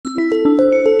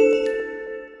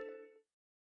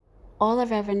All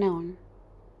I've ever known,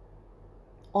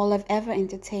 all I've ever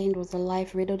entertained was a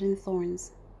life riddled in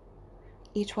thorns,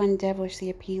 each one devilishly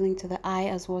appealing to the eye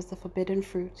as was the forbidden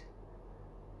fruit,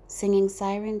 singing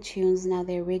siren tunes now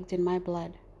they're rigged in my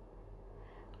blood.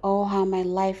 Oh, how my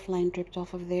lifeline dripped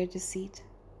off of their deceit,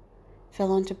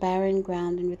 fell onto barren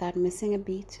ground, and without missing a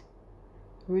beat,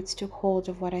 roots took hold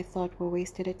of what I thought were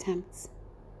wasted attempts.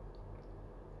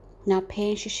 Now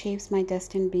pain she shapes my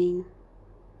destined being.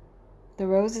 The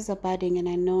roses are budding and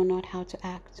I know not how to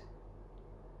act,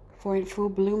 for in full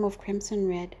bloom of crimson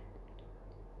red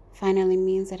finally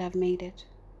means that I've made it.